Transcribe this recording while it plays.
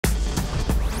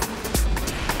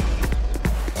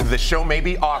The show may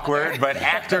be awkward, but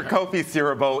actor Kofi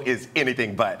Siriboe is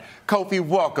anything but. Kofi,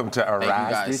 welcome to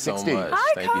Arise 360. Thank you guys so much.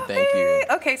 Hi, Thank Kofi. you, thank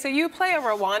you. Okay, so you play a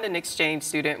Rwandan exchange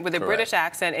student with a British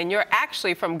accent, and you're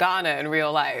actually from Ghana in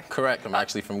real life. Correct, I'm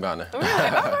actually from Ghana. Really?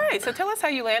 All right, so tell us how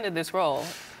you landed this role.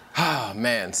 Oh,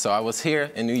 man, so I was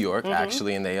here in New York,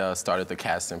 actually, and they started the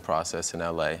casting process in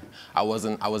LA. I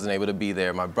wasn't able to be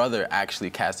there. My brother actually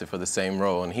casted for the same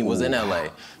role, and he was in LA.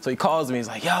 So he calls me, he's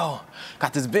like, yo,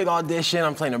 got this big audition,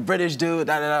 I'm playing a British dude,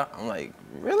 da da da. I'm like,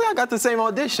 really? I got the same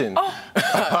audition. Oh.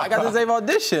 I got the same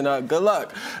audition, good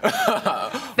luck.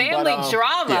 Family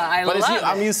drama, yeah. I love it.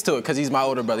 I'm used to it, because he's my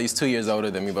older brother. He's 2 years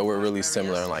older than me, but we're really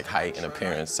similar in like height and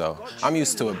appearance, so I'm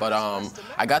used to it. But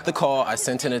I got the call, I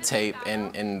sent in a tape,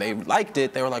 and they liked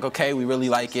it. They were like, okay, we really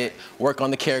like it. Work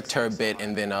on the character a bit,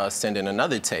 and then send in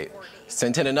another tape.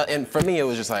 Sent in another, and for me, it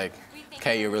was just like,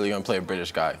 okay, you're really gonna play a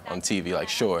British guy on TV, like,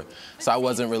 sure. So I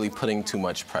wasn't really putting too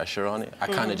much pressure on it. I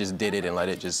kind of just did it and let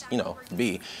it just, you know,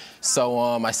 be. So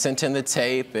I sent in the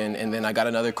tape, and then I got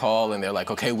another call, and they're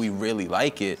like, okay, we really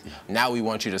like it. Now we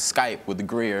want you to Skype with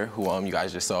Greer, who you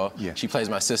guys just saw. Yeah. She plays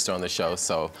my sister on the show,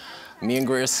 so me and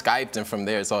Greer Skyped, and from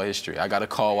there, it's all history. I got a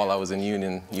call while I was in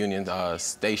Union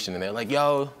Station, and they're like,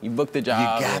 yo, you booked the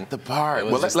job. You got the part.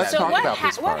 Well, let's talk about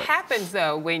this part. What happens,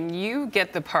 though, when you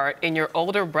get the part and your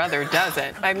older brother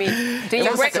doesn't? I mean, do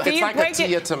you break it? It's like a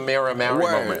Tia Tamara Mary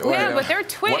moment. Yeah, but they're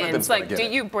twins. Like, do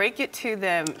you break it to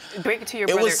them, break it to your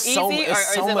brother easy, or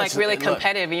is it like really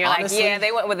competitive? And you're honestly, like, yeah,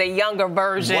 they went with a younger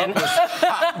version.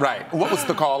 Right. What was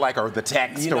the call like, or the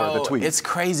text, or the tweet? It's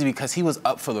crazy because he was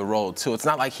up for the role, too. It's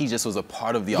not like he just was a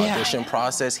part of the audition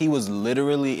process. He was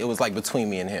literally, it was like between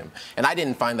me and him. And I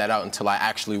didn't find that out until I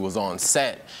actually was on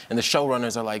set. And the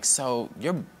showrunners are like, so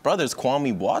your brother's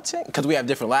Kwame Boateng? Because we have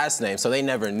different last names, so they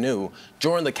never knew.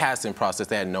 During the casting process,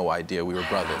 they had no idea we were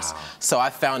brothers. So I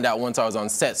found out once I was on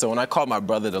set. So when I called my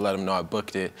brother to let him know I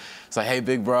booked it, it's like, hey,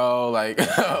 big bro, like,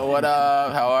 what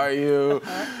up? How are you?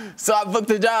 So I booked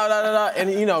the job, da, da, da.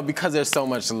 And, you know, because there's so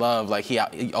much love, like, he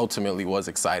ultimately was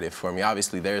excited for me.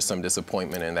 Obviously, there's some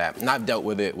disappointment in that. And I've dealt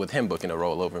with it with him booking a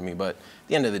role over me, but at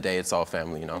the end of the day, it's all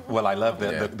family, you know? Well, I love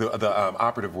that the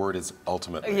operative word is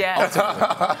ultimately.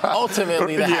 Yeah.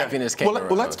 Ultimately, the happiness came around.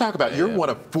 Well, let's talk about, you're one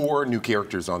of 4 new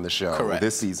characters on the show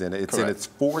this season. It's in its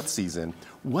 4th season.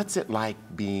 What's it like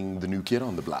being the new kid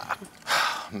on the block?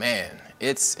 Man,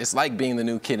 it's like being the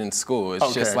new kid in school.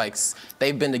 It's just like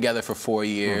they've been together for 4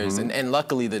 years, and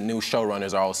luckily the new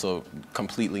showrunners are also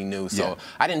completely new. So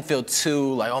I didn't feel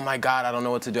too like, oh my God, I don't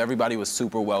know what to do. Everybody was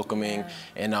super welcoming,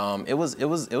 and it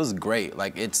was great.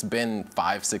 Like, it's been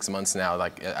 5-6 months now.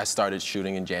 Like, I started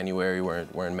shooting in January.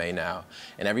 We're in May now,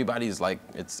 and everybody's like,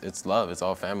 it's love. It's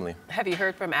all family. Have you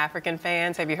heard from African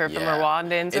fans? Have you heard from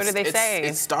Rwandans? What do they say?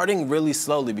 It's starting really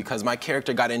slowly because my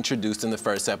character got introduced in the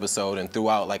 1st episode, and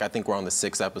throughout, like, I think we're on the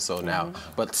 6th episode now,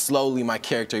 but slowly my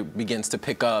character begins to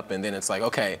pick up, and then it's like,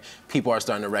 okay, people are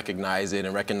starting to recognize it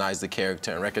and recognize the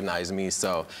character and recognize me.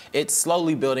 So it's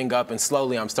slowly building up, and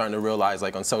slowly I'm starting to realize,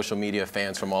 like, on social media,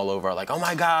 fans from all over are like, oh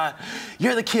my God,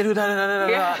 you're the kid who da da da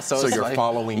da da. So your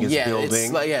following is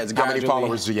building. It's how many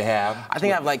followers do you have? I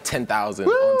think I have like 10,000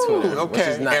 on Twitter. Okay, which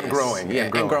is nice. And growing. Yeah,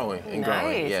 and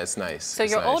growing. Yeah, it's nice. So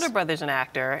your older brother's an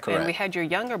actor, and we had your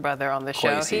younger brother on the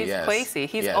show. Kwesi,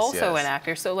 he's also an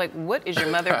actor. So, like, what is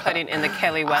your mother putting in the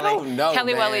kelly welly? I don't know,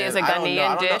 Kelly welly is a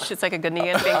Ghanaian dish. It's like a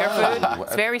Ghanaian finger food.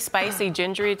 It's very spicy,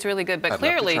 gingery. It's really good. But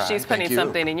clearly, she's putting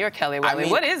something in your kelly welly. I mean,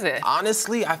 what is it?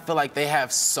 Honestly, I feel like they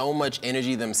have so much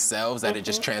energy themselves that it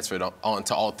just transferred on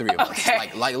to all 3 of us.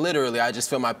 Like literally, I just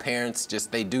feel my parents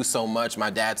they do so much.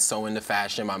 My dad's so into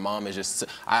fashion. My mom is just,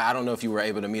 I don't know if you were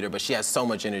able to meet her, but she has so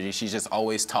much energy. She's just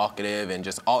always talkative and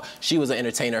she was an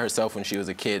entertainer herself when she was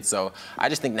a kid. So I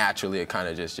just think naturally it kind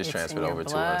of just transferred over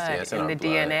to us. Yeah, it's in the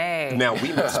DNA. Now,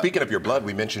 speaking of your blood,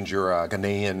 we mentioned your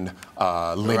Ghanaian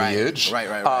lineage.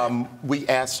 Right. We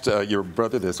asked your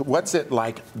brother this. What's it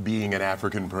like being an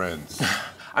African prince?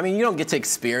 I mean, you don't get to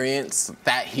experience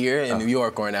that here in New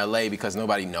York or in LA because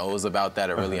nobody knows about that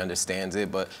or really understands it.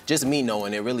 But just me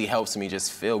knowing it really helps me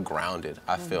just feel grounded.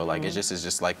 I feel like it's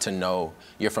just like to know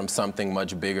you're from something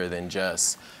much bigger than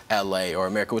just LA or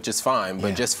America, which is fine.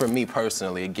 But just for me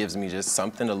personally, it gives me just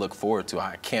something to look forward to.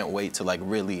 I can't wait to like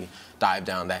really dive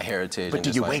down that heritage. But do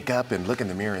you wake up and look in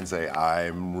the mirror and say,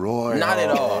 I'm royal? Not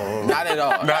at all. Not at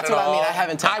all. That's what I mean. I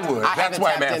haven't tapped into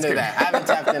that. I haven't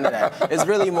tapped into that. It's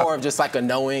really more of just like a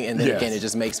knowing, and then again, it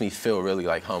just makes me feel really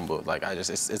like humbled. Like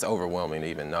it's overwhelming to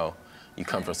even know. you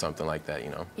come from something like that, you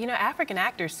know. You know, African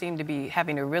actors seem to be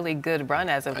having a really good run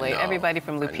as of late. Everybody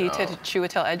from Lupita to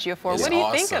Chiwetel Ejiofor. What do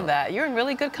you think of that? You're in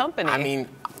really good company. I mean,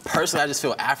 personally, I just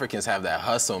feel Africans have that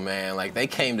hustle, man. Like, they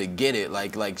came to get it.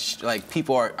 Like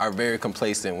people are very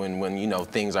complacent when you know,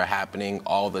 things are happening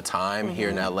all the time here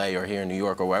in LA or here in New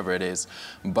York or wherever it is.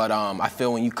 But I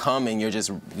feel when you come and you're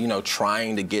just, you know,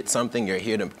 trying to get something, you're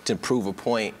here to prove a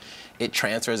point, it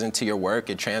transfers into your work,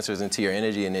 it transfers into your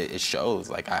energy, and it shows.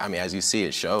 Like, I mean, as you see,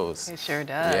 it shows. It sure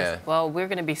does. Yeah. Well, we're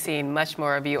going to be seeing much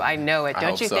more of you. I know it.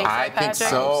 Don't you think so, Patrick? I think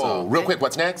so. Real quick,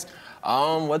 what's next?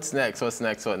 What's next? What's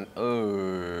next?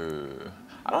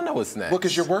 I don't know what's next. Well,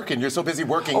 because you're working. You're so busy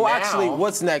working now. Oh, actually,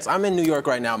 what's next? I'm in New York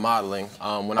right now modeling.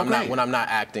 When I'm not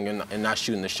acting and not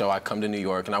shooting the show, I come to New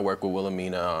York and I work with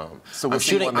Wilhelmina. So we're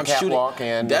shooting on the catwalk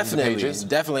and definitely, the pages?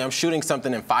 Definitely. I'm shooting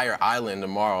something in Fire Island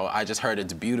tomorrow. I just heard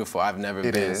it's beautiful. I've never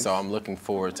been, so I'm looking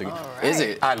forward to. Right. Is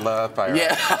it? I love Fire Island.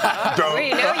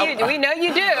 Yeah. We know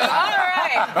you do. All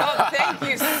right. Well, thank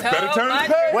you so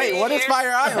much. Wait, what is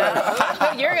Fire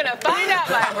Island? You're gonna find out,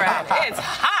 my friend. It's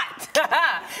hot.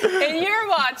 And you're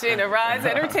watching Arise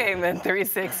Entertainment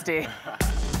 360.